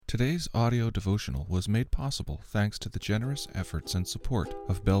Today's audio devotional was made possible thanks to the generous efforts and support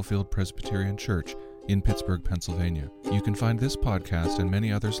of Belfield Presbyterian Church in Pittsburgh, Pennsylvania. You can find this podcast and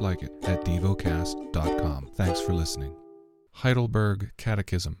many others like it at devocast.com. Thanks for listening. Heidelberg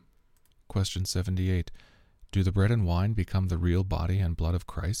Catechism. Question 78. Do the bread and wine become the real body and blood of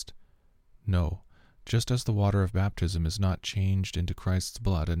Christ? No. Just as the water of baptism is not changed into Christ's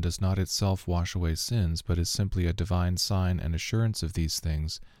blood and does not itself wash away sins, but is simply a divine sign and assurance of these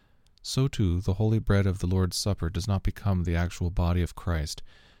things, so too the holy bread of the Lord's Supper does not become the actual body of Christ,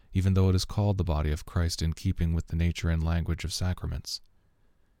 even though it is called the body of Christ in keeping with the nature and language of sacraments.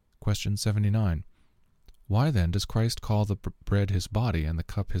 Question 79. Why then does Christ call the bread his body and the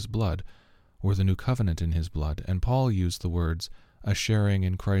cup his blood, or the new covenant in his blood, and Paul used the words, a sharing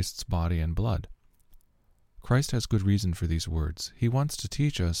in Christ's body and blood? Christ has good reason for these words. He wants to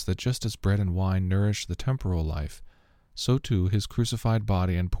teach us that just as bread and wine nourish the temporal life, so too his crucified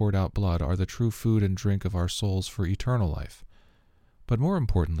body and poured out blood are the true food and drink of our souls for eternal life. But more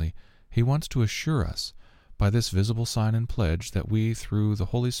importantly, he wants to assure us, by this visible sign and pledge, that we, through the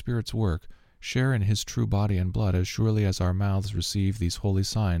Holy Spirit's work, share in his true body and blood as surely as our mouths receive these holy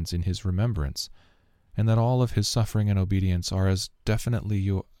signs in his remembrance, and that all of his suffering and obedience are as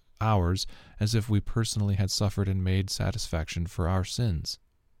definitely ours as if we personally had suffered and made satisfaction for our sins.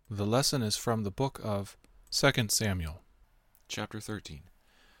 The lesson is from the book of 2 Samuel. Chapter 13.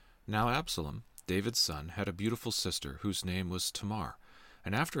 Now Absalom, David's son, had a beautiful sister whose name was Tamar,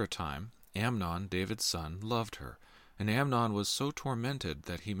 and after a time Amnon, David's son, loved her. And Amnon was so tormented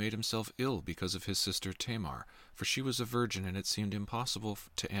that he made himself ill because of his sister Tamar, for she was a virgin, and it seemed impossible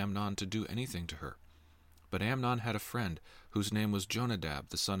to Amnon to do anything to her. But Amnon had a friend, whose name was Jonadab,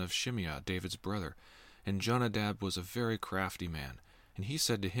 the son of Shimeah, David's brother. And Jonadab was a very crafty man. And he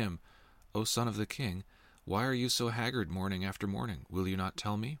said to him, O son of the king, why are you so haggard morning after morning? Will you not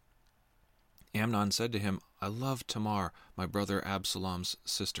tell me? Amnon said to him, I love Tamar, my brother Absalom's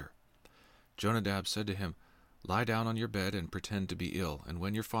sister. Jonadab said to him, Lie down on your bed and pretend to be ill, and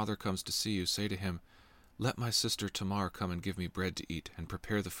when your father comes to see you, say to him, Let my sister Tamar come and give me bread to eat, and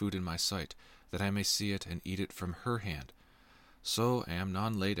prepare the food in my sight, that I may see it and eat it from her hand. So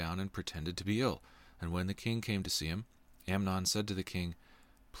Amnon lay down and pretended to be ill, and when the king came to see him, Amnon said to the king,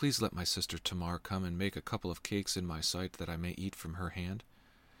 Please let my sister Tamar come and make a couple of cakes in my sight, that I may eat from her hand.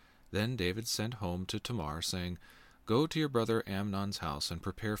 Then David sent home to Tamar, saying, Go to your brother Amnon's house and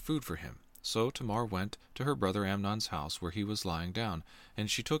prepare food for him. So Tamar went to her brother Amnon's house, where he was lying down,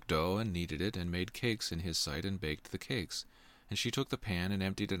 and she took dough and kneaded it, and made cakes in his sight, and baked the cakes. And she took the pan and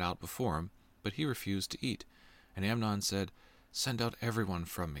emptied it out before him, but he refused to eat. And Amnon said, Send out everyone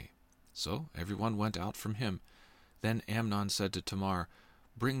from me. So everyone went out from him. Then Amnon said to Tamar,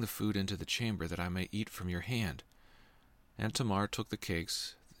 Bring the food into the chamber, that I may eat from your hand. And Tamar took the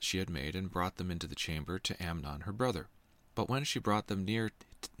cakes she had made, and brought them into the chamber to Amnon her brother. But when she brought them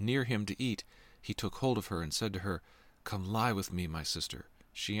near him to eat, he took hold of her, and said to her, Come lie with me, my sister.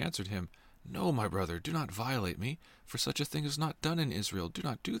 She answered him, No, my brother, do not violate me, for such a thing is not done in Israel. Do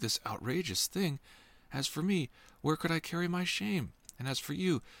not do this outrageous thing. As for me, where could I carry my shame? And as for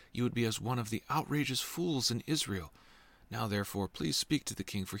you, you would be as one of the outrageous fools in Israel. Now therefore, please speak to the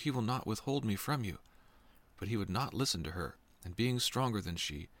king, for he will not withhold me from you. But he would not listen to her, and being stronger than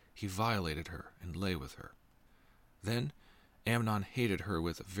she, he violated her, and lay with her. Then Amnon hated her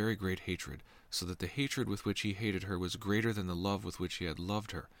with very great hatred, so that the hatred with which he hated her was greater than the love with which he had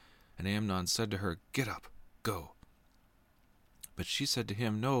loved her. And Amnon said to her, Get up, go. But she said to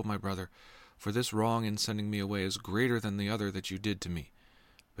him, No, my brother, for this wrong in sending me away is greater than the other that you did to me.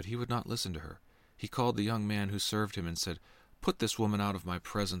 But he would not listen to her. He called the young man who served him and said, Put this woman out of my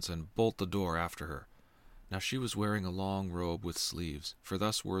presence, and bolt the door after her. Now she was wearing a long robe with sleeves, for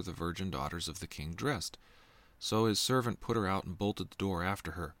thus were the virgin daughters of the king dressed. So his servant put her out and bolted the door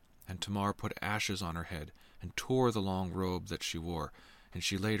after her. And Tamar put ashes on her head, and tore the long robe that she wore. And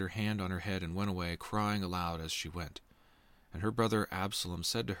she laid her hand on her head and went away, crying aloud as she went. And her brother Absalom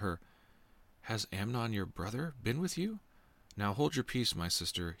said to her, Has Amnon your brother been with you? Now hold your peace, my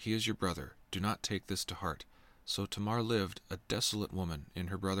sister, he is your brother. Do not take this to heart. So Tamar lived, a desolate woman, in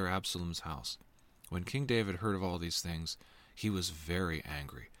her brother Absalom's house. When King David heard of all these things, he was very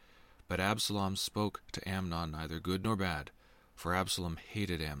angry. But Absalom spoke to Amnon neither good nor bad, for Absalom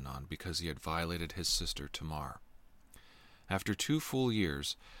hated Amnon because he had violated his sister Tamar. After 2 full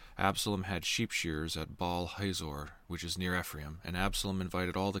years, Absalom had sheep shearers at Baal Hazor, which is near Ephraim, and Absalom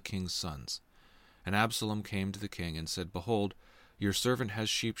invited all the king's sons. And Absalom came to the king and said, Behold, your servant has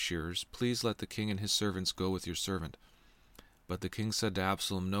sheep shearers. Please let the king and his servants go with your servant. But the king said to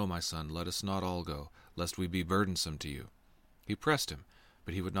Absalom, No, my son, let us not all go, lest we be burdensome to you. He pressed him,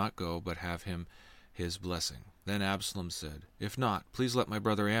 But he would not go, but have him his blessing. Then Absalom said, If not, please let my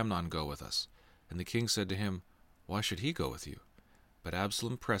brother Amnon go with us. And the king said to him, Why should he go with you? But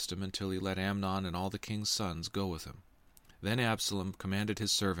Absalom pressed him until he let Amnon and all the king's sons go with him. Then Absalom commanded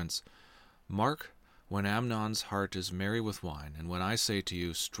his servants, Mark when Amnon's heart is merry with wine, and when I say to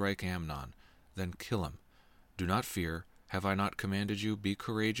you, Strike Amnon, then kill him. Do not fear. Have I not commanded you, Be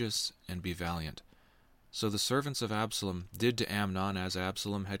courageous and be valiant? So the servants of Absalom did to Amnon as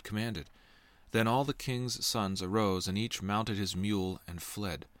Absalom had commanded. Then all the king's sons arose, and each mounted his mule and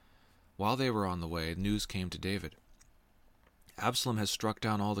fled. While they were on the way, news came to David. Absalom has struck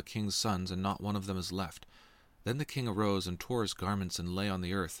down all the king's sons, and not one of them is left. Then the king arose and tore his garments and lay on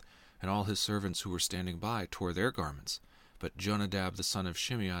the earth, and all his servants who were standing by tore their garments. But Jonadab the son of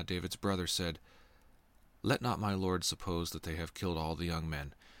Shimeah, David's brother, said, Let not my lord suppose that they have killed all the young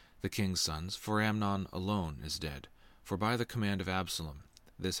men, the king's sons, for Amnon alone is dead. For by the command of Absalom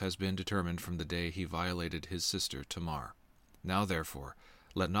this has been determined from the day he violated his sister Tamar. Now therefore,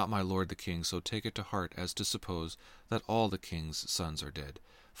 let not my lord the king so take it to heart as to suppose that all the king's sons are dead,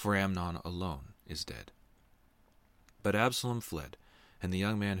 for Amnon alone is dead. But Absalom fled, and the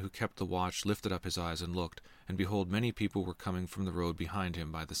young man who kept the watch lifted up his eyes and looked, and behold, many people were coming from the road behind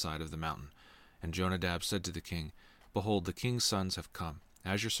him by the side of the mountain. And Jonadab said to the king, Behold, the king's sons have come.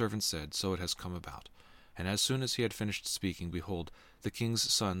 As your servant said, so it has come about. And as soon as he had finished speaking, behold, the king's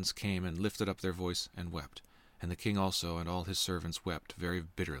sons came and lifted up their voice and wept. And the king also and all his servants wept very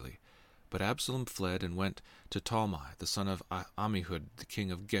bitterly. But Absalom fled and went to Talmai, the son of Ammihud, the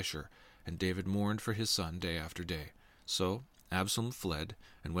king of Geshur, and David mourned for his son day after day. So Absalom fled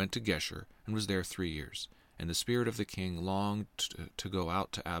and went to Geshur, and was there 3 years. And the spirit of the king longed to go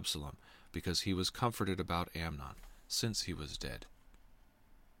out to Absalom, because he was comforted about Amnon, since he was dead.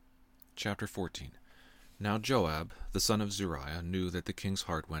 Chapter 14. Now Joab, the son of Zeruiah, knew that the king's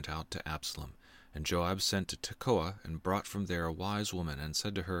heart went out to Absalom. And Joab sent to Tekoa, and brought from there a wise woman, and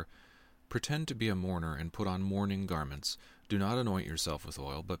said to her, Pretend to be a mourner, and put on mourning garments. Do not anoint yourself with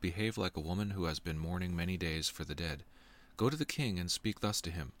oil, but behave like a woman who has been mourning many days for the dead. Go to the king, and speak thus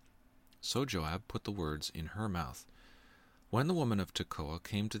to him. So Joab put the words in her mouth. When the woman of Tekoa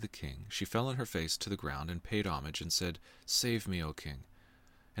came to the king, she fell on her face to the ground, and paid homage, and said, Save me, O king.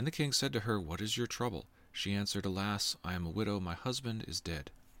 And the king said to her, What is your trouble? She answered, Alas, I am a widow, my husband is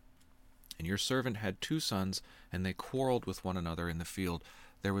dead. And your servant had 2 sons, and they quarreled with one another in the field.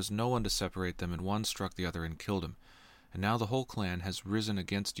 There was no one to separate them, and one struck the other and killed him. And now the whole clan has risen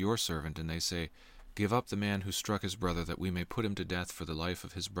against your servant, and they say, Give up the man who struck his brother, that we may put him to death for the life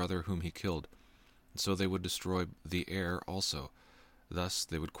of his brother whom he killed. And so they would destroy the heir also. Thus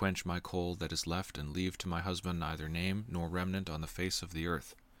they would quench my coal that is left, and leave to my husband neither name nor remnant on the face of the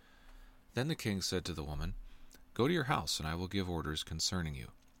earth. Then the king said to the woman, Go to your house, and I will give orders concerning you.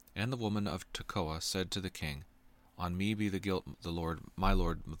 And the woman of Tekoa said to the king, On me be the guilt, my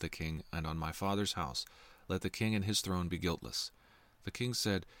lord the king, and on my father's house. Let the king and his throne be guiltless. The king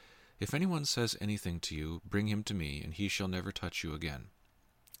said, If anyone says anything to you, bring him to me, and he shall never touch you again.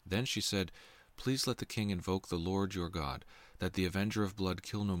 Then she said, Please let the king invoke the Lord your God, that the avenger of blood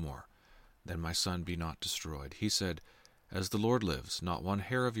kill no more. Then my son be not destroyed. He said, As the Lord lives, not one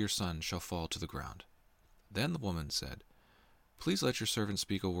hair of your son shall fall to the ground. Then the woman said, Please let your servant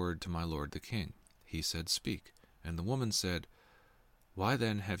speak a word to my lord the king. He said, Speak. And the woman said, Why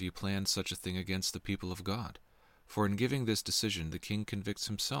then have you planned such a thing against the people of God? For in giving this decision the king convicts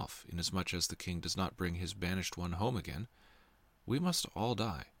himself, inasmuch as the king does not bring his banished one home again. We must all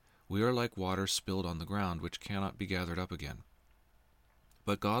die. We are like water spilled on the ground, which cannot be gathered up again.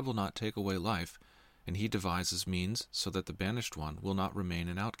 But God will not take away life, and he devises means so that the banished one will not remain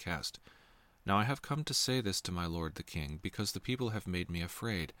an outcast. Now I have come to say this to my lord the king, because the people have made me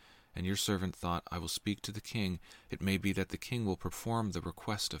afraid, and your servant thought, I will speak to the king. It may be that the king will perform the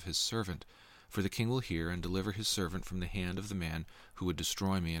request of his servant. For the king will hear and deliver his servant from the hand of the man who would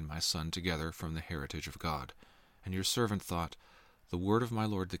destroy me and my son together from the heritage of God. And your servant thought, The word of my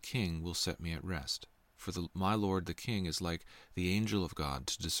lord the king will set me at rest. For my lord the king is like the angel of God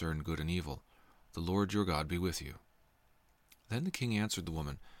to discern good and evil. The Lord your God be with you. Then the king answered the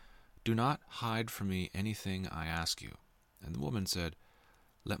woman, Do not hide from me anything I ask you. And the woman said,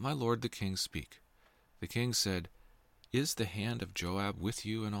 Let my lord the king speak. The king said, Is the hand of Joab with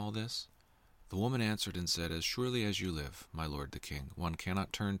you in all this? The woman answered and said, As surely as you live, my lord the king, one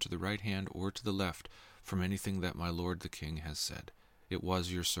cannot turn to the right hand or to the left from anything that my lord the king has said. It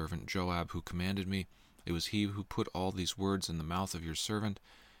was your servant Joab who commanded me. It was he who put all these words in the mouth of your servant.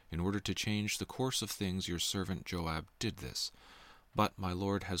 In order to change the course of things, your servant Joab did this. But my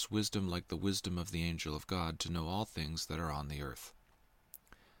lord has wisdom like the wisdom of the angel of God to know all things that are on the earth.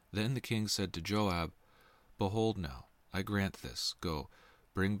 Then the king said to Joab, Behold now, I grant this. Go,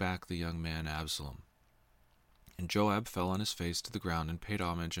 bring back the young man Absalom. And Joab fell on his face to the ground and paid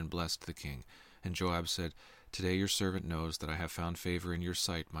homage and blessed the king. And Joab said, Today your servant knows that I have found favor in your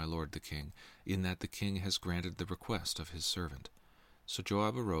sight, my lord the king, in that the king has granted the request of his servant. So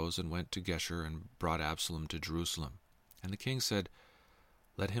Joab arose and went to Geshur and brought Absalom to Jerusalem. And the king said,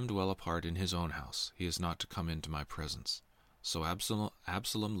 Let him dwell apart in his own house. He is not to come into my presence. So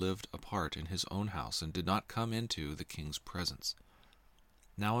Absalom lived apart in his own house and did not come into the king's presence.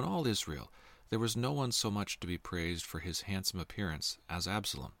 Now in all Israel there was no one so much to be praised for his handsome appearance as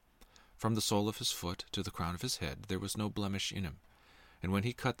Absalom. From the sole of his foot to the crown of his head there was no blemish in him. And when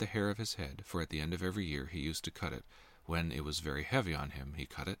he cut the hair of his head, for at the end of every year he used to cut it, when it was very heavy on him he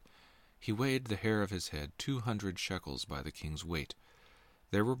cut it, he weighed the hair of his head 200 shekels by the king's weight.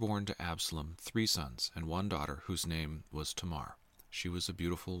 There were born to Absalom 3 sons and 1 daughter, whose name was Tamar. She was a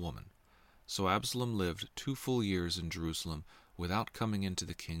beautiful woman. So Absalom lived 2 full years in Jerusalem without coming into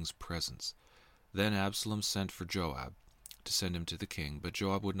the king's presence. Then Absalom sent for Joab to send him to the king, but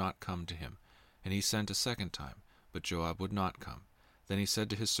Joab would not come to him. And he sent a second time, but Joab would not come. Then he said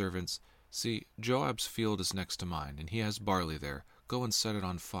to his servants, See, Joab's field is next to mine, and he has barley there. Go and set it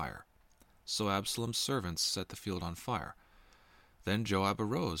on fire. So Absalom's servants set the field on fire. Then Joab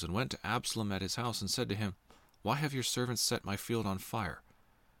arose and went to Absalom at his house and said to him, Why have your servants set my field on fire?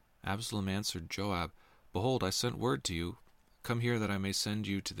 Absalom answered Joab, Behold, I sent word to you, Come here that I may send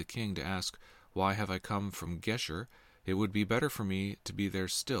you to the king to ask, Why have I come from Geshur? It would be better for me to be there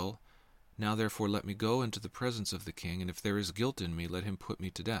still. Now therefore let me go into the presence of the king, and if there is guilt in me, let him put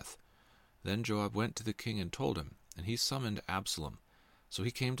me to death. Then Joab went to the king and told him, and he summoned Absalom. So he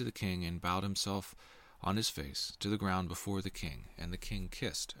came to the king and bowed himself on his face to the ground before the king, and the king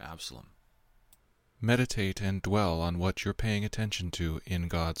kissed Absalom. Meditate and dwell on what you're paying attention to in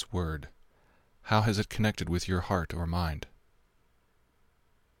God's Word. How has it connected with your heart or mind?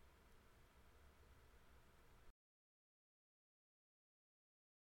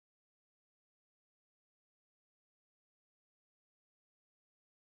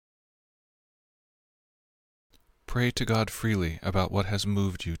 Pray to God freely about what has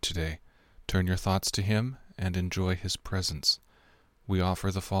moved you today. Turn your thoughts to Him and enjoy His presence. We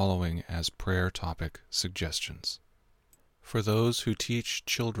offer the following as prayer topic suggestions. For those who teach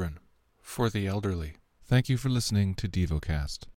children, for the elderly. Thank you for listening to DevoCast.